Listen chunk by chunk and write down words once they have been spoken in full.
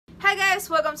Hi guys,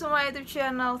 welcome to my YouTube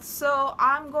channel. So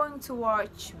I'm going to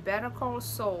watch Better Call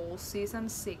Saul season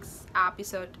 6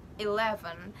 episode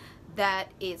 11 that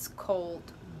is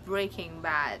called Breaking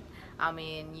Bad. I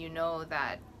mean, you know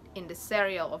that in the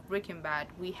serial of Breaking Bad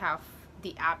we have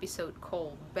the episode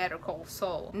called Better Call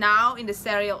Saul. Now in the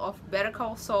serial of Better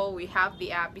Call Saul we have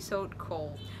the episode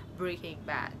called Breaking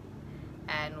Bad.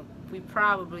 And we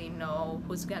probably know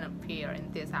who's gonna appear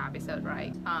in this episode,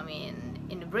 right? I mean,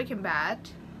 in the Breaking Bad,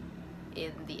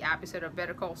 in the episode of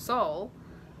Better Call Saul,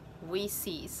 we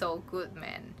see Saul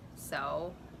Goodman.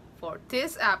 So for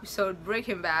this episode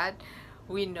Breaking Bad,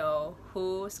 we know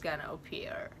who's gonna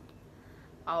appear.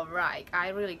 Alright, I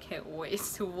really can't wait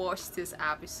to watch this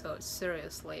episode,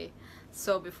 seriously.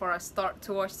 So before I start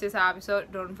to watch this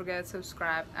episode, don't forget to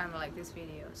subscribe and like this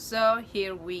video. So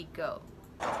here we go.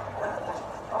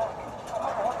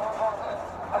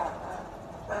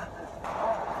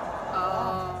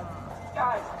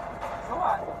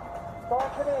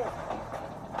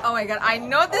 Oh my god, I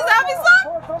know this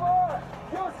episode!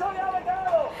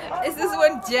 Is this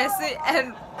when Jesse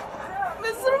and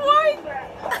Mr. White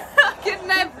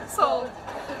kidnapped Saul?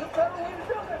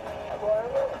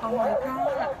 Oh my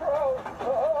god.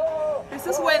 This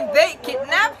is when they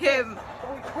kidnap him!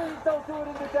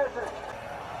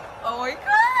 Oh my god,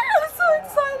 I'm so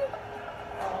excited!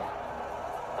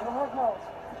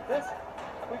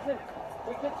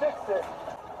 We can fix it.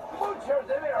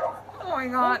 Oh my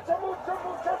god. Come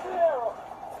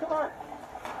on,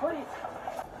 please.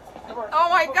 Come on. Oh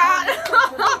my god.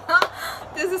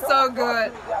 This is so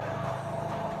good.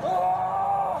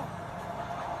 Oh,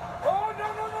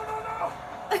 no.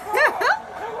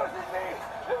 It wasn't me.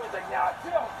 It was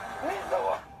Ignacio. He's the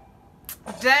one.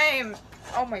 Damn.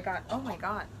 Oh my god. Oh my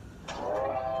god.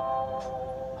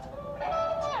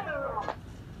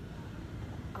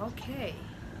 Okay.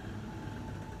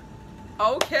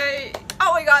 Okay.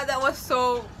 Oh my god, that was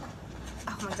so...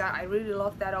 Oh my god, I really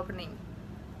love that opening.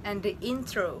 And the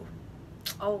intro.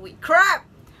 Holy crap!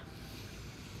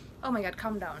 Oh my god,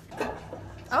 calm down.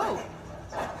 Oh.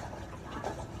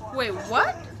 Wait,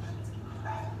 what?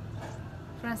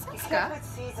 Francesca? Put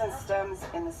season stems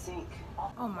in the sink.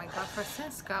 Oh my god,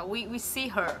 Francesca. We see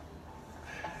her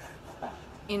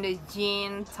in the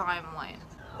Jean timeline.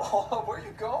 Oh, where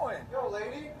you going? Yo,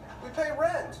 lady, we pay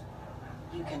rent.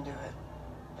 You can do it.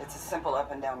 It's a simple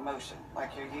up and down motion,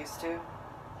 like you're used to.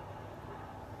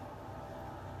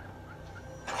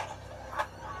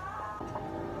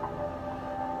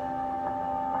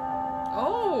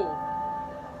 Oh.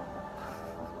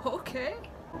 Okay.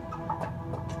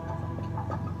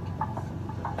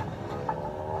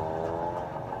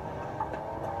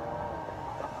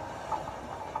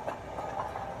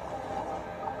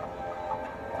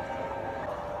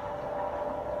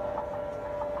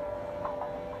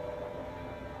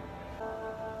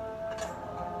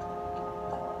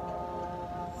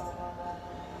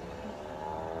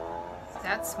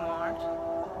 That's smart.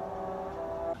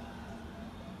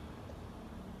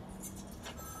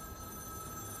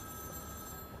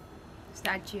 Is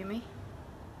that Jimmy?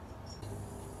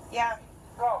 Yeah.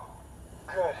 Oh,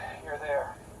 good. You're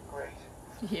there. Great.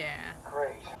 Yeah.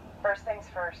 Great. First things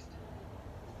first.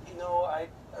 You know, I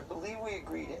believe we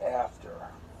agreed after.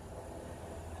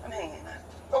 I'm hanging up.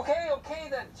 Okay,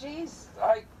 then. Jeez,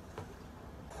 I...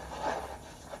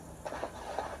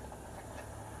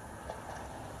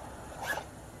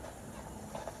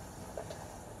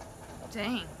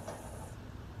 Dang.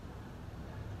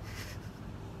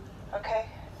 Okay.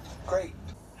 Great.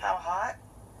 How hot?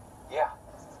 Yeah.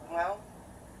 Well,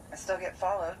 I still get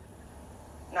followed.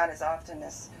 Not as often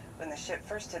as when the ship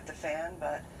first hit the fan,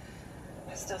 but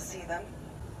I still see them.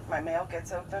 My mail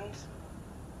gets opened.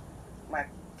 My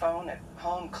phone at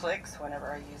home clicks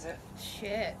whenever I use it.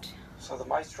 Shit. So the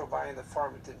maestro buying the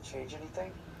farm, it didn't change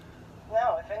anything?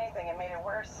 No, if anything, it made it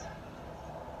worse.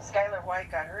 Skylar White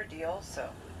got her deal, so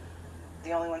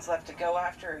the only ones left to go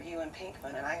after are you and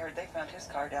Pinkman, and I heard they found his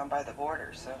car down by the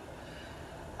border, so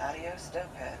adios,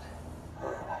 dopehead.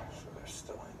 So they're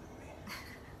still into me.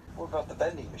 What about the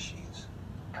vending machines?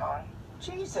 Gone.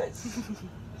 Jesus!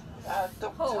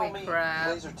 Don't Holy tell me crap.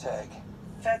 laser tag.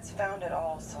 Feds found it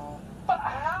all, so But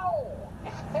how?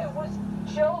 It was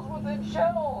shells within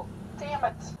shells. Damn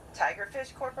it.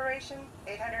 Tigerfish Corporation,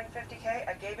 $850K.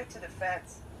 I gave it to the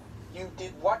feds. You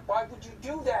did what? Why would you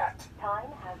do that?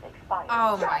 Time has expired.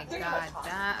 Oh my damn god, it.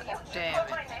 that You damn put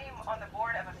it. my name on the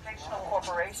board of a fictional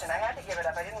corporation. I had to give it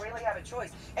up. I didn't really have a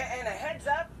choice. And a heads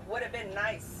up would have been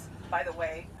nice, by the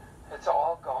way. It's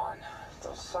all gone.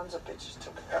 Those sons of bitches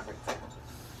took everything.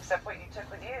 Except what you took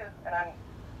with you, and I'm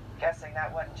guessing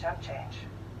that wasn't chump change.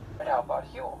 And how about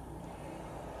Huel?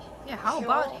 Yeah, how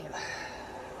about him?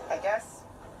 I guess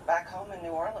back home in New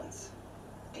Orleans.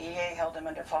 DEA held him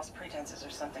under false pretenses or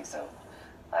something, so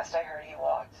last I heard he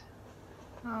walked.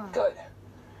 Oh. Good.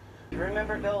 You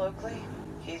remember Bill Oakley?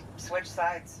 He switched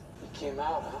sides. He came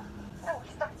out, huh? No,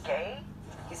 he's not gay.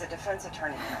 He's a defense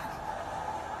attorney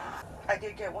now. I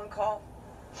did get one call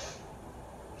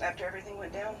after everything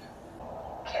went down.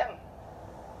 Kim,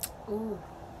 Ooh.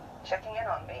 checking in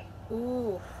on me.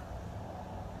 Ooh.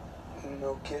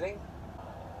 No kidding?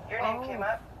 Your name Oh. came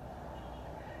up.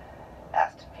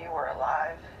 Asked if you were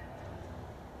alive.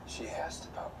 She asked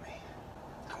about me.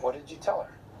 What did you tell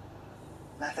her?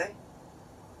 Nothing.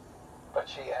 But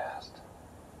she asked.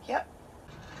 Yep.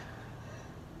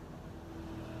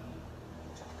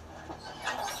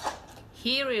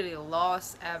 He really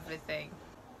lost everything.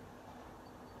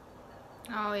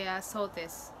 Oh yeah, I saw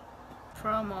this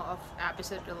promo of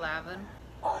episode 11.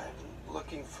 I'm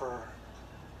looking for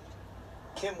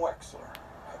Kim Wexler.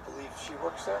 I believe she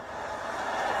works there.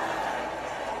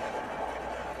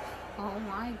 Oh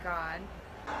my god.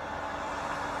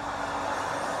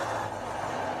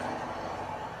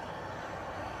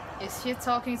 Is he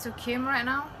talking to Kim right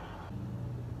now?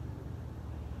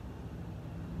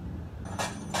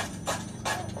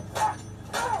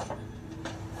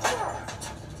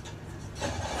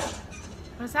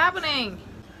 What's happening?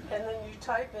 And then you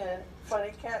type in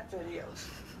funny cat videos.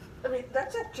 I mean,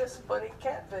 that's not just funny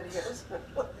cat videos.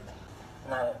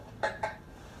 Not a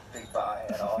big buy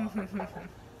at all.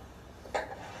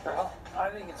 Well, I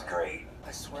think it's great.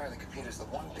 I swear the computer's the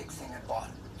one big thing I bought,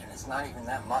 and it's not even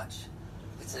that much.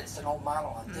 It's an old model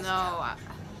on discount.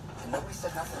 No, And nobody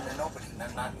said nothing to nobody.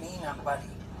 Not me, not Buddy.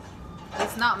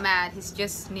 he's not mad. He's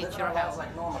just needs Living your our lives help.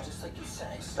 like normal, just like you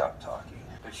say. Stop talking.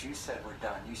 But you said we're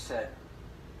done. You said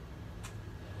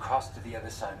cross to the other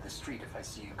side of the street if I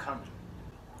see you coming.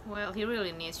 Well, he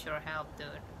really needs your help, dude.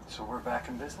 So we're back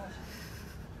in business?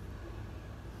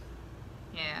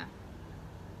 Yeah.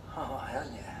 Oh, hell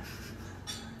yeah.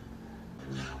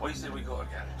 What do you say we go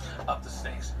again? Up the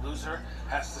stakes. Loser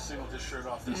has to single his shirt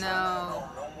off this No. time.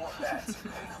 No more bets. Hey,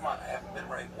 come on, I haven't been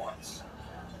right once.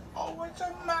 Oh, what's the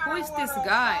matter? Who is this with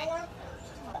guy?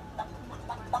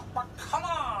 Come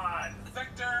on,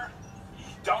 Victor.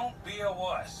 Don't be a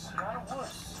wuss. Not a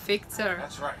wuss. Victor.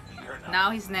 That's right. You're not.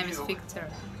 Now his name is You- Victor.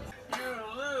 You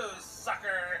lose,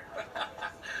 sucker.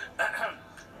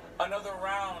 Another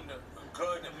round,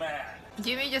 good man.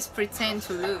 Jimmy just pretend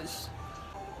to lose.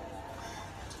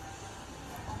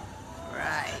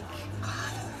 Right.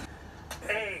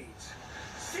 8.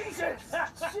 Jesus!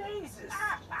 Jesus!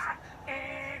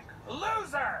 And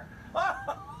loser!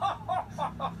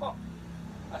 I'll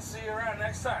see you around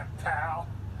next time, pal.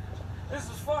 This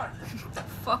was fun. What the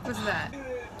fuck was that?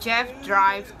 Jeff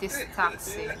drives this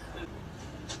taxi.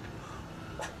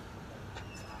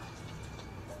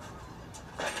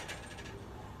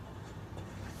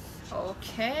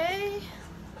 Okay.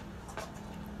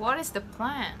 What is the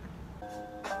plan?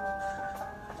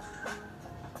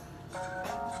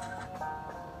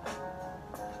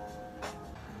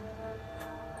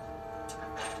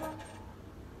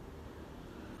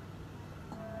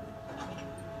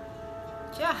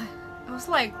 Yeah, I was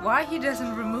like, why he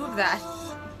doesn't remove that?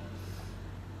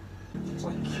 It's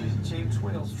like James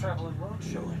Whale's traveling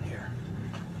roadshow in here.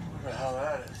 What the hell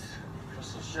that is?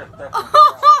 Just a ship that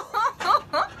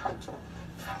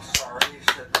Sorry, you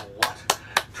said the what?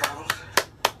 Travels?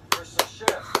 Where's the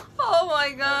ship? Oh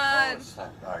my god.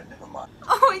 Alright, never mind.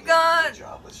 Oh my god.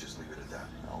 Job, let's just leave it at that.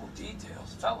 No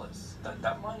details, fellas.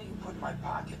 That money you put in my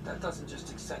pocket, that doesn't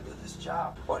just extend to this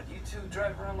job. What, you two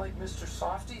drive around like Mr.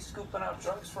 Softy, scooping out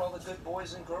drugs for all the good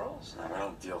boys and girls? I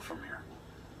don't deal from here.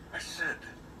 I said,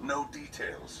 no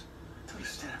details. To be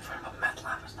standing in front of a meth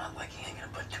lab is not like he ain't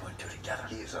gonna put 2 and 2 together.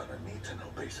 He is on a need-to-know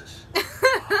basis.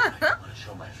 I don't wanna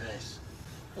show my face.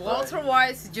 Walter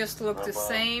White just looked the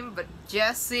same, but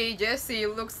Jesse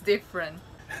looks different.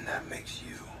 And that makes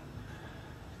you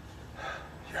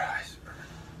your iceberg.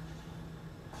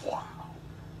 Wow.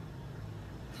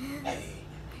 Hey,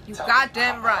 You tell me,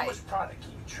 goddamn how right. much product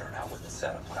can you churn out with the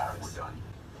setup? We're done.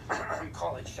 I'm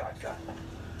calling shotgun.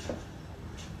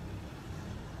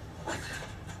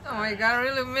 Oh my god, I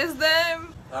really miss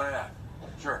them. Oh yeah,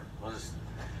 sure. We'll just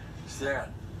stay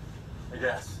on, I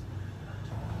guess.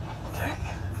 Okay.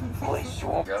 Please, you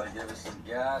won't. Gotta give us some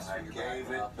gas. I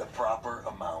gave it the proper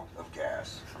amount of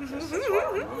gas. That's why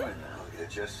we're moving now. It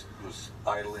just was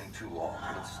idling too long.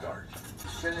 It'll start.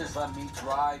 Shouldn't just let me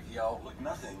drive, yo. Look,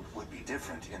 nothing would be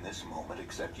different in this moment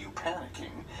except you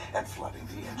panicking and flooding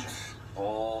the engine.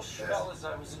 Bullshit. Fellas,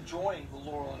 I was enjoying the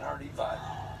Laurel and Hardy vibe,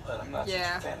 but I'm not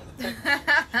Yeah. such a fan of the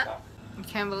picture. I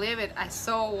can't believe it. I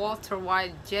saw Walter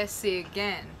White Jesse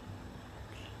again.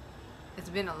 It's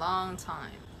been a long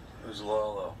time. Who's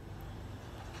Lalo?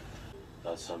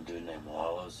 That some dude named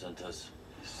Lalo sent us?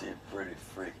 You seem pretty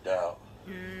freaked out.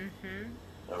 Mm-hmm.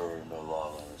 There were no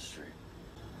Lalo on the street.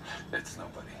 It's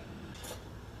nobody.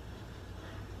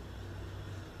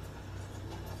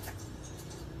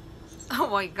 Oh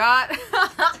my god.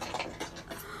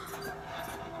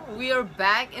 We are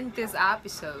back in this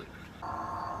episode.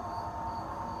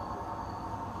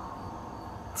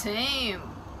 Damn.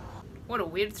 What a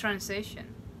weird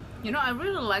transition. You know, I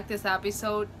really like this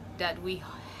episode that we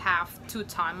have two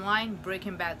timelines,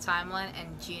 Breaking Bad timeline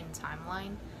and Gene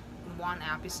timeline in one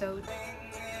episode.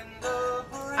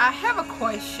 I have a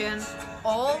question.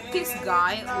 All this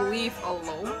guy live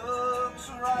alone?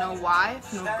 No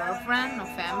wife, no girlfriend, no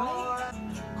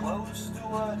family? Close to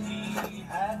what he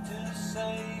had to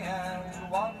say,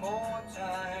 and one more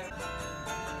time.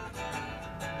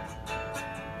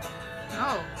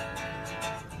 Oh.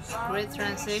 Great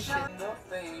transition. The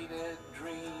faded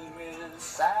dream is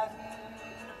saddened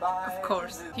by Of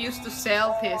course, he used to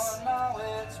sell his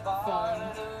phone.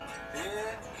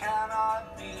 It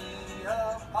cannot be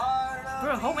a part of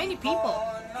Bro, how many people?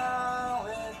 now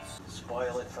it's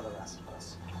Spoil it for the rest of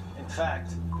us. In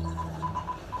fact,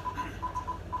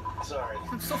 sorry,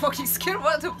 I'm so fucking scared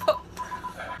what the fuck.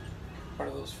 What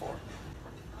are those for?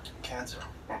 cancer.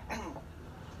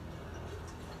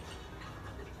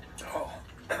 Oh.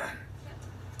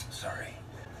 Sorry.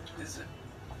 Is it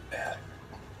bad?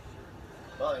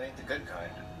 Well, it ain't the good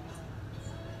kind.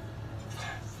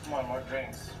 Come on, more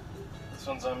drinks. This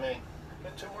one's on me.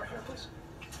 Get 2 more here, please.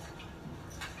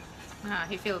 Ah,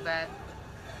 he feel bad.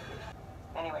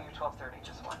 Anyway, your 12:30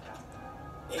 just went down.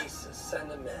 Aces, send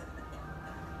them in.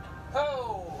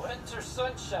 Oh, enter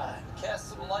sunshine. Cast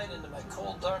some light into my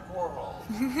cold, dark world.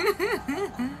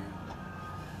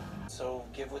 So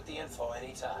give with the info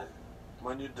anytime.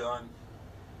 When you're done,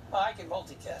 I can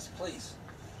multitask, please.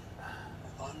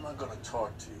 I'm not gonna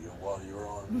talk to you while you're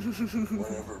on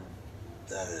whatever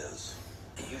that is.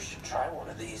 You should try one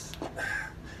of these.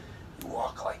 You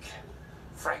walk like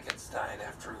Frankenstein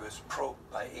after he was probed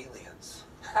by aliens.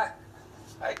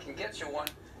 I can get you one.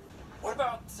 What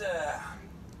about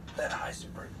that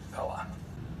Heisenberg fella?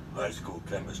 High school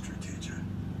chemistry teacher.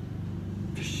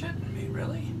 You're shitting me,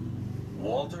 really?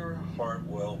 Walter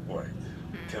Hartwell White,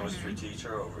 chemistry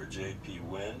teacher over at J.P.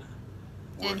 Wynn.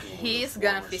 And working with he's a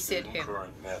gonna former visit student, him.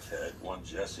 Current meth head, one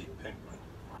Jesse Pinkman.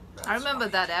 I remember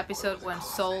that episode when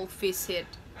Saul visited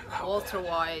Walter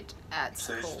White at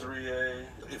Stage school. 3A,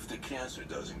 if the cancer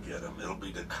doesn't get him, it'll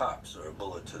be the cops or a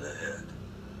bullet to the head.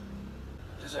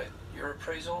 Is that your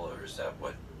appraisal, or is that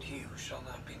what he who shall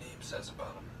not be named says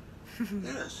about him?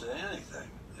 Yeah, say anything.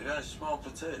 The guy's small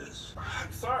potatoes.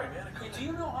 I'm sorry, man. I Do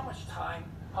you know how much time,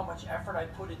 how much effort I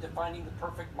put into finding the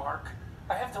perfect mark?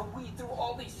 I have to weed through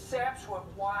all these saps who have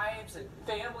wives and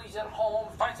families at home,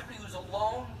 find somebody who's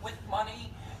alone with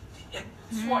money, and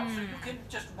what, so you can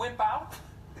just wimp out?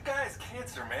 The guy has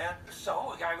cancer, man.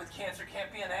 So, a guy with cancer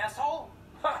can't be an asshole?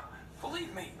 Huh,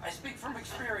 believe me, I speak from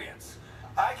experience.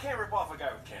 I can't rip off a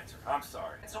guy with cancer. I'm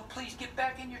sorry. So please get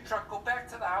back in your truck, go back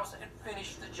to the house, and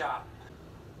finish the job.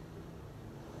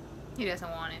 He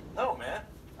doesn't want it. No, man.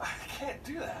 I can't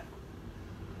do that.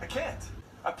 I can't.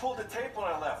 I pulled the tape when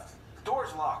I left. The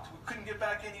door's locked. We couldn't get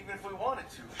back in even if we wanted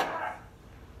to.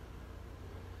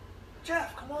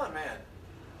 Jeff, come on, man.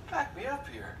 Back me up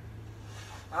here.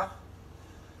 Huh?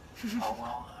 Oh,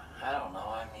 well, I don't know.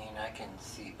 I mean, I can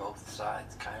see both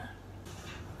sides, kind of.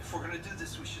 If we're gonna do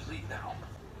this, we should leave now.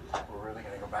 We're really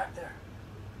gonna go back there?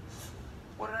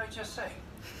 What did I just say?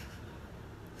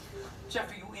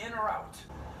 Jeff, are you in or out?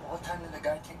 What time did the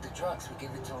guy take the drugs? We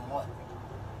gave it to him, what,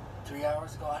 3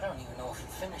 hours ago? I don't even know if he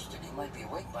finished it. He might be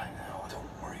awake by now.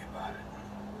 Don't worry about it.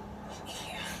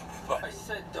 Yeah. But I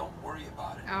said don't worry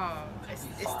about it. Oh, It'll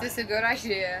be is fine. this a good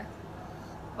idea?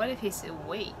 What if he's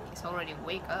awake? He's already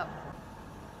wake up.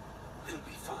 It'll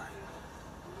be fine.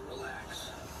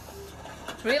 Relax.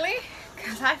 Really?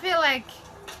 Because I feel like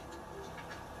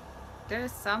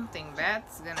there's something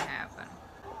bad's gonna happen.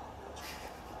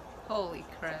 Holy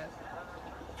crap.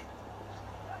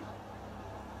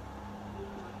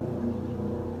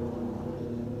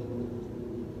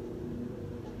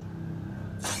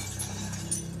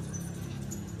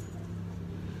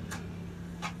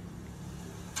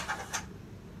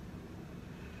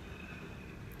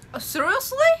 Oh,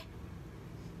 seriously?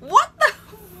 What the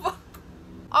fuck?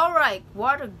 Alright,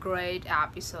 what a great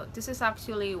episode. This is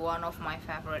actually one of my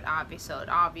favorite episodes,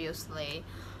 obviously.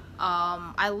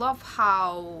 I love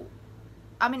how...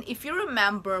 I mean, if you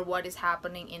remember what is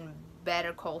happening in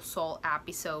Better Call Saul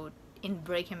episode in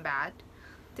Breaking Bad.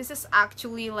 This is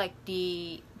actually like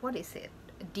the, what is it?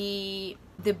 The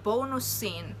bonus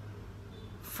scene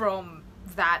from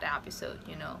that episode,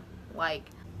 you know, like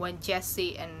when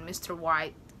Jesse and Mr.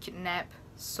 White kidnap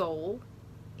Saul.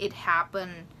 It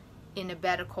happened in a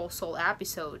Better Call Saul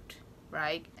episode,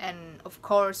 right? And of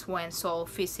course when Saul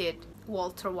visit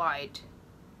Walter White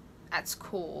at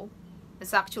school,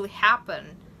 this actually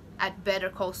happened at Better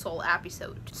Call Saul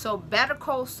episode. So Better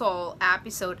Call Saul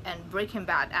episode and Breaking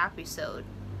Bad episode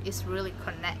is really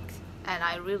connect, and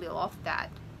I really love that.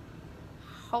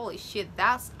 Holy shit,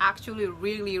 that's actually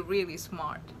really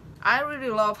smart. I really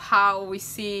love how we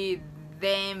see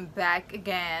them back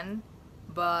again,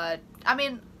 but I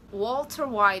mean Walter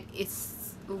White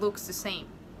looks the same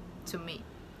to me,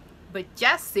 but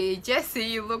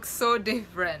Jesse looks so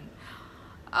different.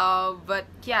 But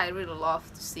yeah, I really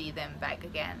love to see them back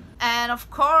again. And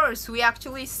of course we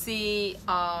actually see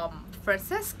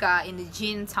Francesca in the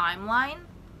Jean timeline.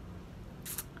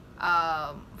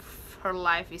 Her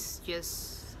life is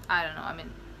just, I don't know, I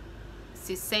mean,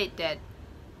 she said that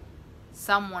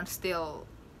someone's still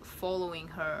following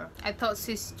her. I thought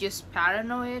she's just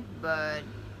paranoid, but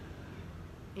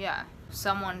yeah,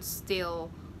 someone's still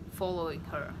following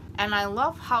her. And I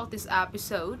love how this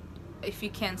episode, if you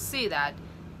can see that,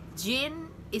 Jean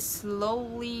is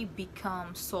slowly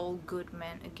become Saul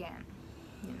Goodman again.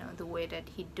 You know, the way that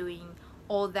he doing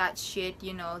all that shit,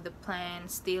 you know, the plan,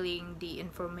 stealing the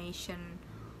information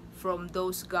from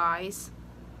those guys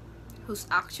who's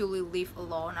actually live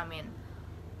alone. I mean,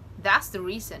 that's the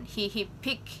reason he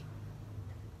picked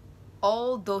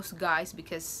all those guys,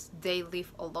 because they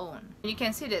live alone. And you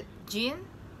can see that Jean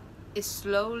is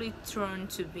slowly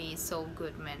turned to be Saul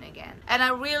Goodman again. And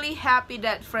I'm really happy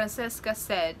that Francesca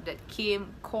said that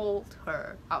Kim called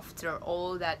her after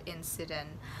all that incident.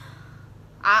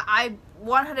 I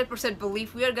 100%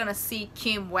 believe we are gonna see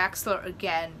Kim Wexler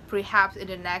again, perhaps in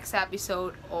the next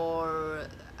episode or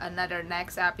another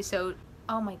next episode.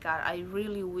 Oh my god, I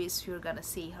really wish we are gonna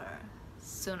see her as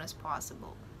soon as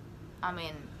possible. I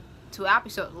mean, 2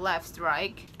 episodes left,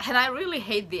 right? And I really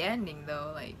hate the ending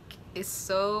though. Like, it's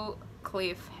so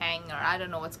cliffhanger. I don't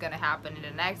know what's gonna happen in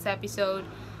the next episode,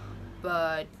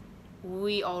 but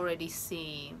we already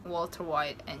see Walter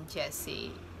White and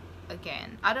Jesse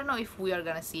again. I don't know if we are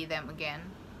gonna see them again.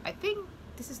 I think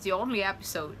this is the only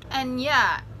episode. And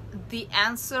yeah, the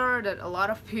answer that a lot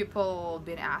of people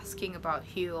been asking about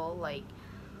Huel, like,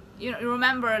 you know,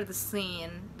 remember the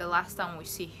scene the last time we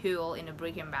see Huel in the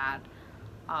Breaking Bad?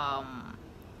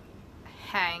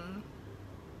 Hank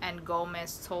and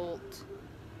Gomez told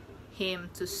him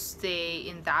to stay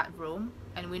in that room,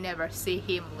 and we never see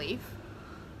him leave.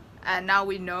 And now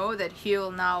we know that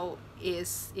Huel now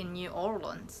is in New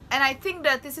Orleans. And I think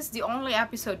that this is the only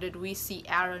episode that we see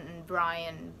Aaron and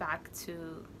Brian back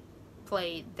to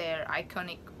play their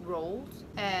iconic roles.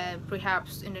 And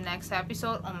perhaps in the next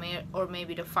episode, or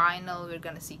maybe the final, we're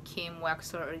gonna see Kim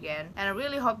Wexler again. And I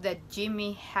really hope that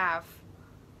Jimmy have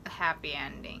a happy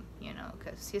ending, you know,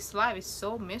 because his life is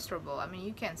so miserable. I mean,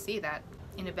 you can see that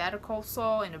in the Better Call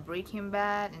Saul, in the Breaking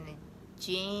Bad, in the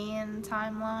Jean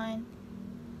timeline.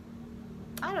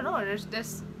 I don't know,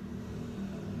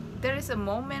 there is a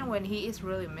moment when he is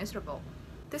really miserable.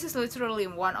 This is literally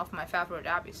one of my favorite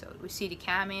episodes. We see the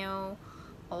cameo,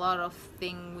 a lot of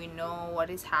things we know what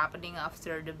is happening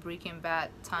after the Breaking Bad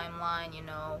timeline, you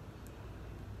know.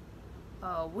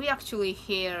 We actually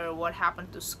hear what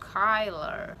happened to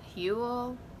Skylar,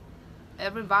 Huel,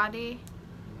 everybody.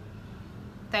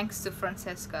 Thanks to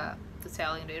Francesca for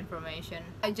telling the information.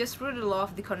 I just really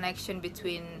love the connection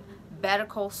between Better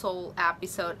Call Saul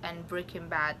episode and Breaking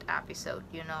Bad episode,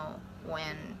 you know,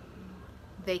 when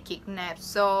they kidnap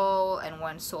Saul and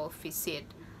when Saul visit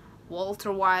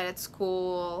Walter White at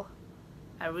school.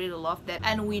 I really love that.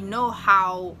 And we know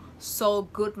how Saul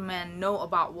Goodman know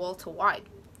about Walter White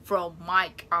from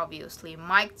Mike, obviously.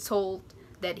 Mike told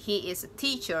that he is a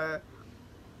teacher,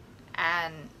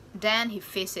 and then he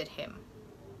visited him,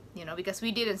 you know, because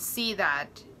we didn't see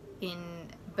that in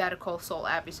Better Call Saul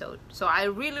episode. So I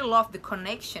really love the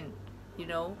connection, you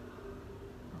know.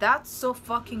 That's so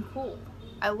fucking cool.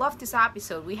 I love this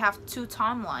episode. We have 2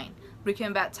 timelines,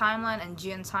 Breaking Bad timeline and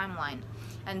Jean timeline,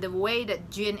 and the way that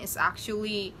Jean is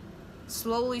actually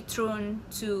slowly turned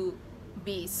to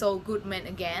be Saul Goodman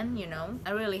again, you know.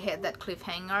 I really hate that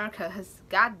cliffhanger, because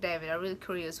god damn it, I'm really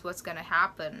curious what's gonna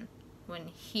happen when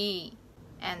he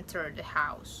entered the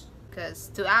house, because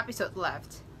 2 episodes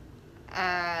left.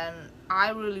 And I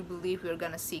really believe we're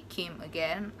gonna see Kim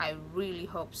again. I really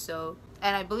hope so.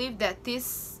 And I believe that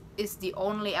this is the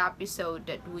only episode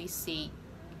that we see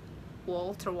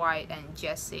Walter White and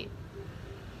Jesse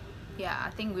yeah,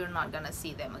 I think we're not gonna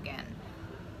see them again.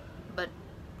 But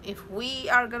if we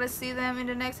are gonna see them in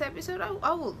the next episode,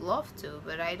 I would love to,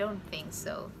 but I don't think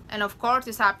so. And of course,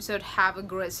 this episode have a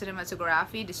great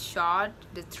cinematography, the shot,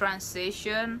 the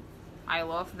transition. I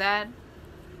love that.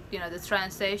 You know, the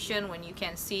transition when you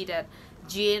can see that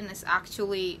Jean is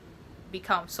actually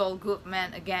become Saul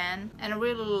Goodman again. And I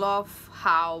really love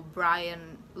how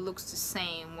Brian looks the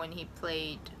same when he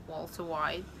played Walter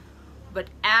White, but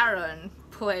Aaron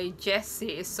played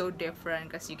Jesse is so different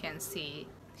because you can see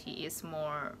he is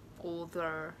more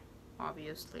older,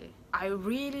 obviously. I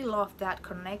really love that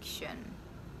connection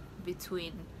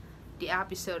between the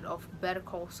episode of Better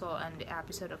Call Saul and the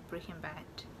episode of Breaking Bad.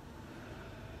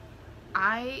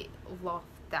 I love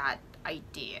that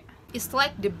idea. It's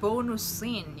like the bonus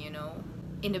scene, you know.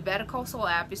 In the Better Call Saul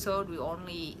episode, we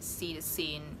only see the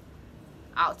scene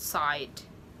outside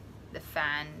the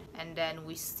fan, and then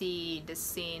we see the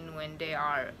scene when they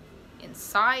are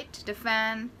inside the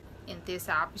fan in this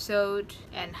episode,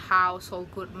 and how Saul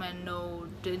Goodman know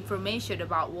the information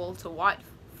about Walter White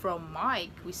from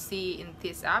Mike we see in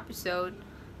this episode,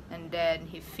 and then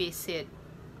he visit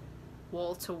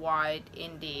Walter White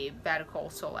in the Better Call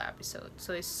Saul episode.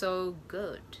 So it's so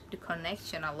good, the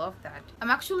connection. I love that. I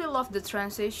actually love the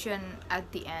transition at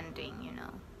the ending, you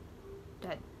know,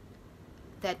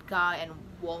 that guy and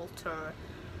Walter,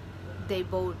 they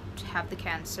both have the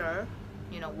cancer,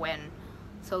 you know, when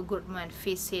Saul Goodman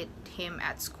visit him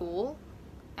at school,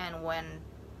 and when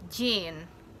Jean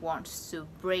wants to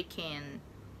break in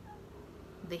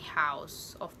the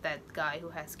house of that guy who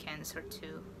has cancer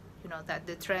too. You know, that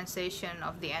the transition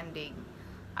of the ending.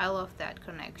 I love that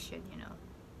connection, you know.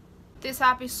 This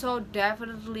episode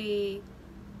definitely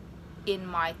in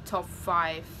my top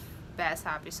 5 best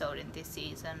episode in this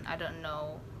season. I don't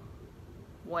know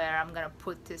where I'm gonna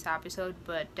put this episode,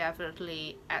 but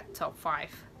definitely at top 5.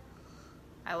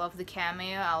 I love the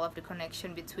cameo, I love the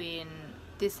connection between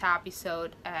this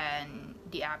episode and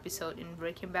the episode in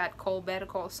Breaking Bad called Better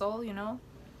Call Saul, you know,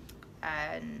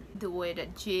 and the way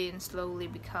that Jean slowly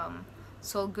become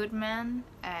Saul Goodman.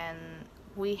 And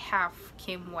we have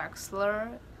Kim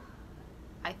Wexler.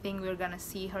 I think we're gonna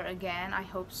see her again, I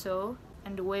hope so.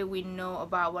 And the way we know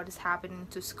about what is happening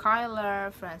to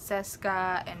Skylar,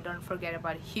 Francesca, and don't forget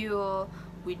about Hugh.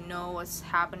 We know what's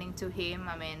happening to him.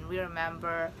 I mean, we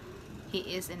remember he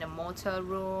is in a motel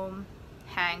room.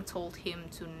 Hank told him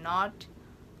to not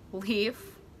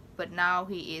leave, but now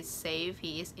he is safe.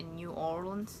 He is in New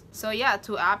Orleans. So yeah,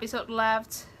 2 episodes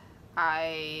left.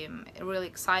 I'm really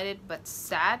excited but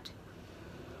sad,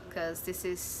 because this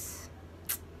is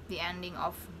the ending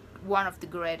of one of the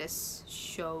greatest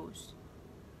shows.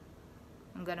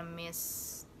 I'm gonna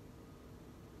miss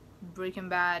Breaking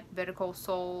Bad, Better Call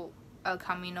Saul, El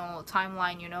Camino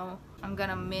timeline, you know. I'm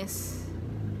gonna miss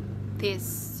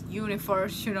this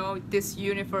universe, you know, this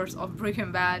universe of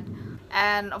Breaking Bad.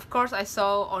 And of course I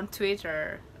saw on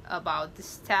Twitter about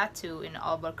this tattoo in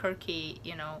Albuquerque,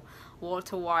 you know,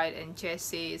 Walter White and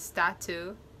Jesse's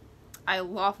tattoo. I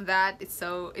love that. It's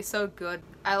so good.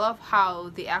 I love how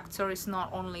the actor is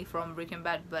not only from Breaking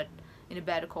Bad, but in the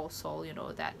Better Call Saul, you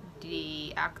know, that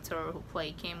the actor who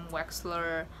played Kim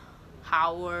Wexler,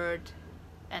 Howard,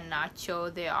 and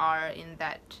Nacho, they are in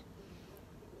that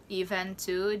event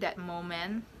too, that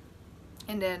moment.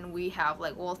 And then we have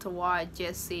like Walter White,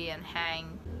 Jesse, and Hank,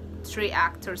 3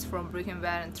 actors from Breaking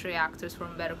Bad and 3 actors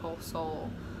from Better Call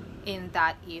Saul in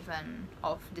that event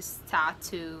of this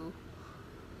tattoo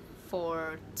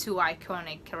for 2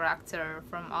 iconic characters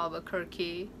from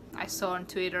Albuquerque. I saw on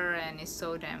Twitter and it's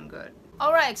so damn good.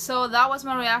 Alright, so that was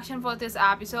my reaction for this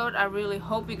episode. I really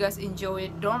hope you guys enjoy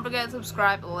it. Don't forget to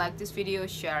subscribe, like this video,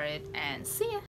 share it, and see ya!